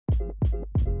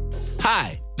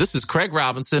Hi, this is Craig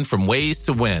Robinson from Ways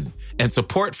to Win, and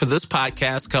support for this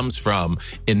podcast comes from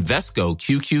Invesco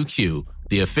QQQ,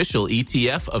 the official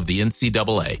ETF of the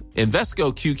NCAA.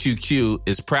 Invesco QQQ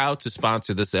is proud to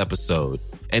sponsor this episode,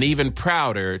 and even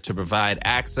prouder to provide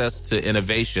access to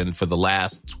innovation for the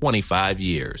last 25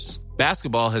 years.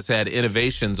 Basketball has had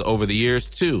innovations over the years,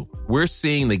 too. We're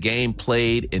seeing the game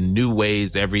played in new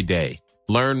ways every day.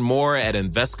 Learn more at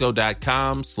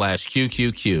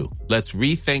Invesco.com/QQQ. Let's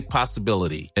rethink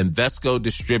possibility. Invesco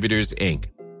Distributors, Inc.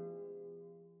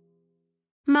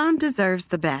 Mom deserves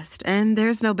the best, and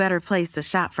there's no better place to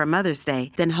shop for Mother's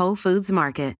Day than Whole Foods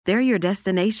Market. They're your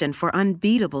destination for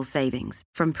unbeatable savings,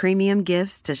 from premium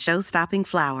gifts to show-stopping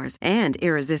flowers and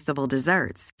irresistible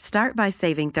desserts. Start by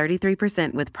saving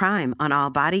 33% with Prime on all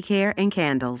body care and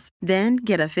candles. Then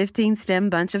get a 15-stem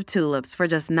bunch of tulips for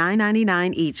just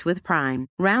 $9.99 each with Prime.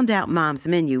 Round out Mom's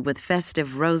menu with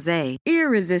festive rosé,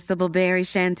 irresistible berry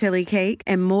chantilly cake,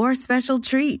 and more special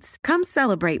treats. Come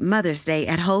celebrate Mother's Day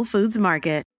at Whole Foods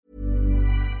Market.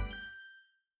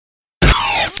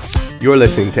 You're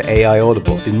listening to AI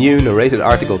Audible, the new narrated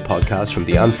article podcast from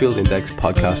the Anfield Index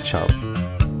podcast channel.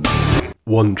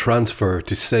 One transfer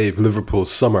to save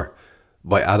Liverpool's summer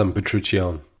by Adam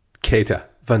Petruccione. Keita,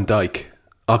 Van Dijk,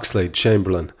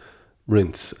 Oxlade-Chamberlain,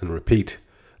 rinse and repeat.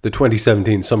 The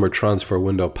 2017 summer transfer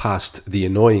window passed the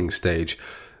annoying stage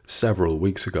several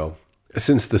weeks ago.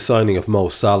 Since the signing of Mo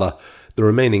Salah, the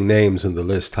remaining names in the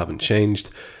list haven't changed.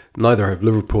 Neither have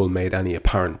Liverpool made any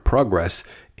apparent progress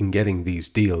in getting these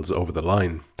deals over the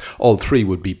line. All three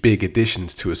would be big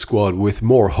additions to a squad with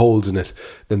more holes in it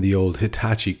than the old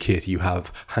Hitachi kit you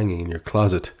have hanging in your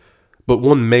closet. But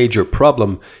one major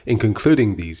problem in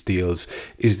concluding these deals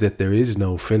is that there is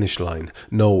no finish line,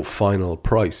 no final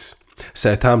price.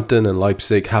 Southampton and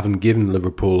Leipzig haven't given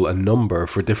Liverpool a number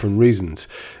for different reasons,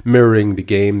 mirroring the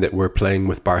game that we're playing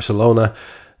with Barcelona.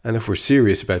 And if we're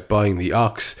serious about buying the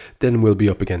Ox, then we'll be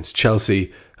up against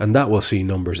Chelsea, and that will see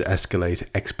numbers escalate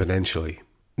exponentially.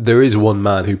 There is one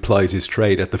man who plies his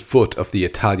trade at the foot of the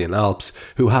Italian Alps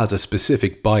who has a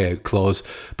specific buyout clause,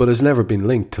 but has never been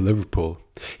linked to Liverpool.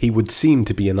 He would seem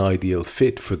to be an ideal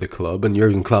fit for the club and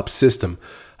Jurgen Klopp's system,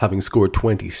 having scored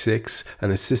 26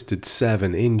 and assisted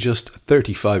 7 in just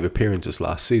 35 appearances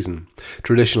last season.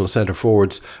 Traditional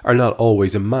centre-forwards are not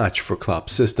always a match for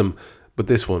Klopp's system, but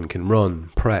this one can run,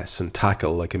 press and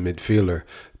tackle like a midfielder.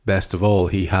 Best of all,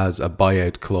 he has a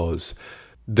buyout clause.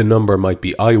 The number might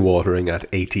be eye-watering at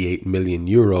 88 million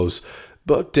euros,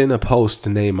 but in a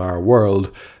post-Neymar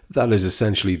world, that is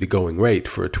essentially the going rate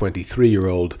for a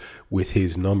 23-year-old with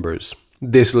his numbers.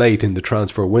 This late in the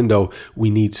transfer window, we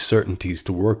need certainties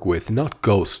to work with, not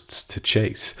ghosts to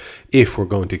chase, if we're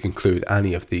going to conclude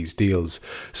any of these deals.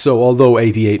 So although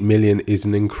 88 million is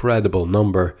an incredible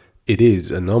number, it is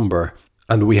a number,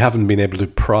 and we haven't been able to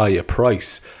pry a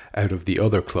price out of the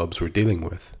other clubs we're dealing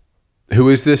with. Who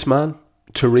is this man?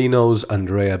 Torino's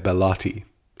Andrea Bellotti.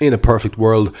 In a perfect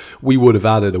world, we would have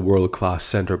added a world-class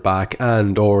centre-back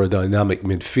and or a dynamic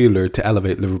midfielder to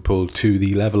elevate Liverpool to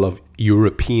the level of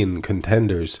European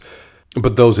contenders.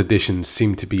 But those additions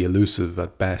seem to be elusive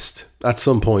at best. At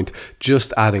some point,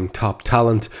 just adding top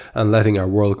talent and letting our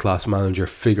world-class manager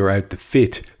figure out the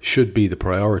fit should be the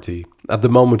priority. At the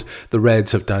moment, the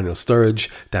Reds have Daniel Sturridge,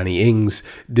 Danny Ings,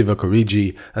 Divock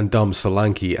Origi and Dom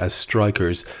Solanke as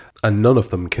strikers, and none of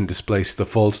them can displace the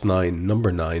false nine,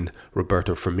 number 9,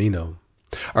 Roberto Firmino.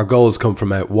 Our goals come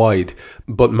from out wide,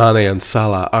 but Mane and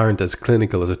Salah aren't as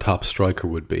clinical as a top striker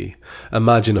would be.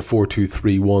 Imagine a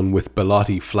 4-2-3-1 with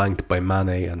Bellotti flanked by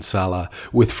Mane and Salah,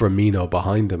 with Firmino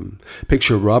behind him.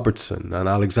 Picture Robertson and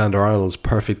Alexander-Arnold's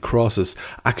perfect crosses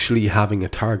actually having a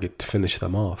target to finish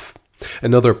them off.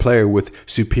 Another player with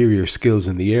superior skills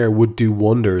in the air would do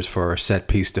wonders for our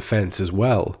set-piece defence as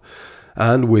well.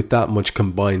 And with that much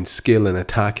combined skill in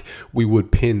attack, we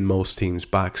would pin most teams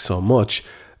back so much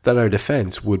that our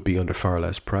defence would be under far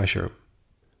less pressure.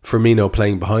 Firmino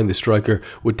playing behind the striker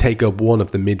would take up one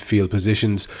of the midfield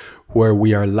positions where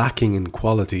we are lacking in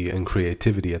quality and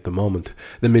creativity at the moment.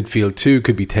 The midfield too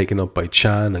could be taken up by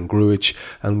Can and Grujic,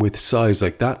 and with size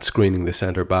like that screening the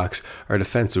centre-backs, our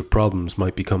defensive problems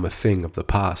might become a thing of the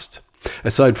past.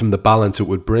 Aside from the balance it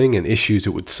would bring and issues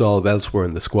it would solve elsewhere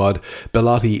in the squad,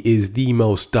 Bellotti is the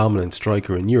most dominant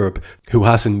striker in Europe who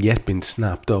hasn't yet been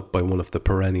snapped up by one of the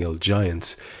perennial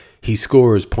giants. He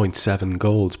scores 0.7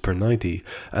 goals per 90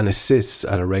 and assists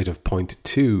at a rate of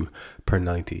 0.2 per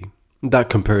 90. That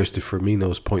compares to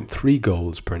Firmino's 0.3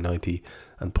 goals per 90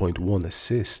 and 0.1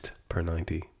 assist per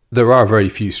 90. There are very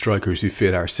few strikers who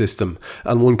fit our system,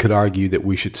 and one could argue that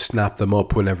we should snap them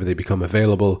up whenever they become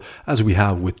available, as we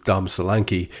have with Dom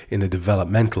Solanke in a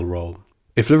developmental role.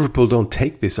 If Liverpool don't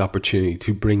take this opportunity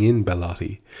to bring in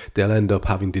Belotti, they'll end up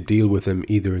having to deal with him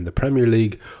either in the Premier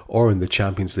League or in the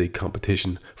Champions League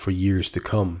competition for years to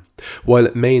come. While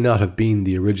it may not have been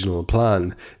the original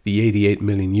plan, the 88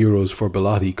 million euros for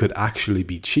Belotti could actually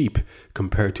be cheap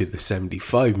compared to the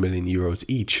 75 million euros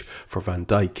each for Van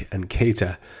Dijk and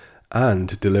Keita,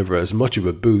 and deliver as much of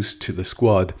a boost to the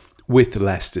squad with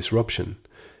less disruption.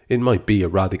 It might be a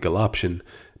radical option,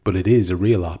 but it is a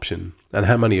real option, and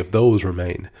how many of those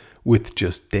remain with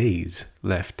just days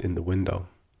left in the window?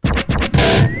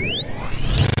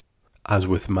 As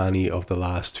with many of the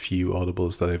last few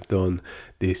audibles that I've done,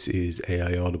 this is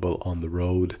AI Audible on the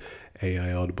road,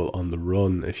 AI Audible on the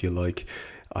run, if you like.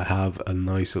 I have a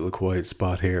nice little quiet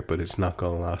spot here, but it's not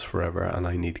going to last forever, and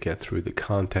I need to get through the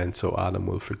content, so Adam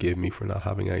will forgive me for not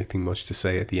having anything much to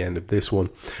say at the end of this one.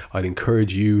 I'd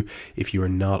encourage you, if you are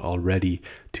not already,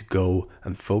 to go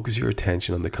and focus your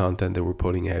attention on the content that we're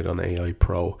putting out on AI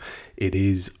Pro. It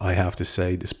is, I have to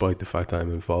say, despite the fact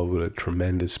I'm involved with it,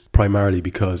 tremendous, primarily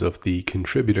because of the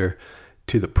contributor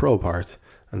to the Pro part,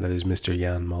 and that is Mr.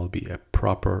 Jan Malby, a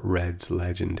proper Reds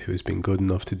legend who has been good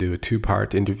enough to do a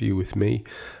 2-part interview with me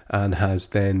and has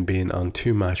then been on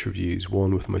 2 match reviews,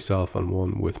 one with myself and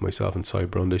one with myself and Cy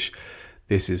Brundish.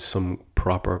 This is some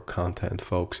proper content,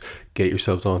 folks. Get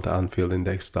yourselves onto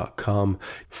AnfieldIndex.com,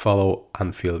 follow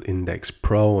Anfield Index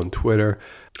Pro on Twitter,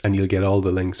 and you'll get all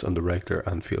the links on the regular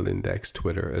Anfield Index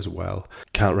Twitter as well.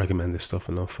 Can't recommend this stuff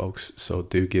enough, folks, so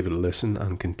do give it a listen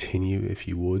and continue, if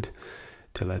you would,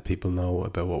 to let people know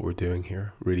about what we're doing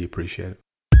here. Really appreciate it.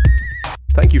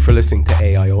 Thank you for listening to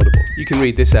AI Audible. You can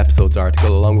read this episode's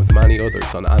article along with many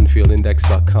others on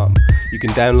AnfieldIndex.com. You can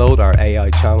download our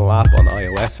AI channel app on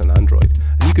iOS and Android.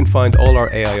 And you can find all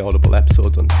our AI Audible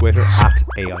episodes on Twitter at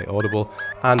AI Audible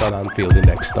and on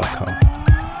AnfieldIndex.com.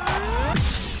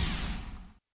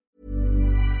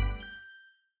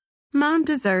 Mom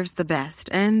deserves the best,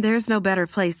 and there's no better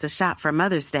place to shop for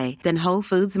Mother's Day than Whole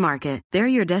Foods Market. They're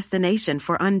your destination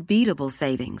for unbeatable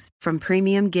savings, from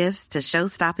premium gifts to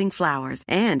show-stopping flowers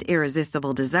and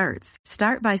irresistible desserts.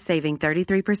 Start by saving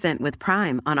 33% with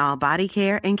Prime on all body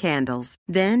care and candles.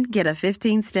 Then get a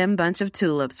 15-stem bunch of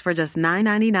tulips for just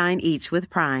 $9.99 each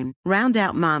with Prime. Round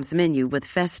out Mom's menu with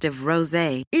festive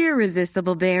rosé,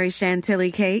 irresistible berry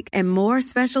chantilly cake, and more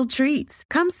special treats.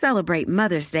 Come celebrate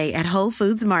Mother's Day at Whole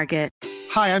Foods Market.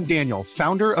 Hi, I'm Daniel,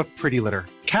 founder of Pretty Litter.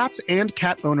 Cats and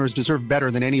cat owners deserve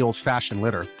better than any old-fashioned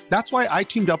litter. That's why I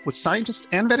teamed up with scientists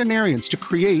and veterinarians to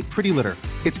create Pretty Litter.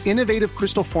 Its innovative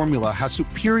crystal formula has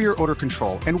superior odor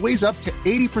control and weighs up to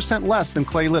 80% less than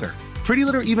clay litter. Pretty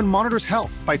Litter even monitors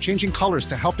health by changing colors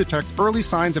to help detect early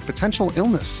signs of potential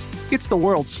illness. It's the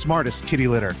world's smartest kitty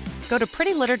litter. Go to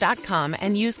prettylitter.com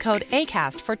and use code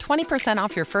ACAST for 20%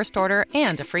 off your first order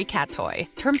and a free cat toy.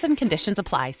 Terms and conditions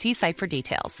apply. See site for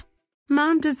details.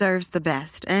 Mom deserves the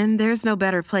best, and there's no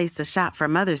better place to shop for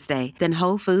Mother's Day than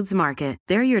Whole Foods Market.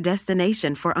 They're your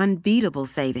destination for unbeatable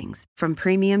savings, from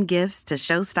premium gifts to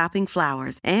show-stopping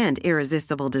flowers and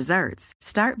irresistible desserts.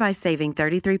 Start by saving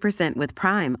 33% with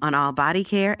Prime on all body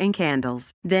care and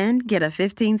candles. Then get a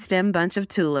 15-stem bunch of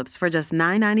tulips for just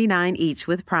 $9.99 each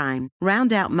with Prime.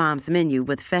 Round out Mom's menu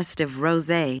with festive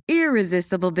rosé,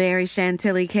 irresistible berry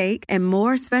chantilly cake, and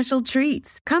more special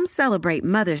treats. Come celebrate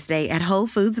Mother's Day at Whole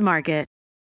Foods Market.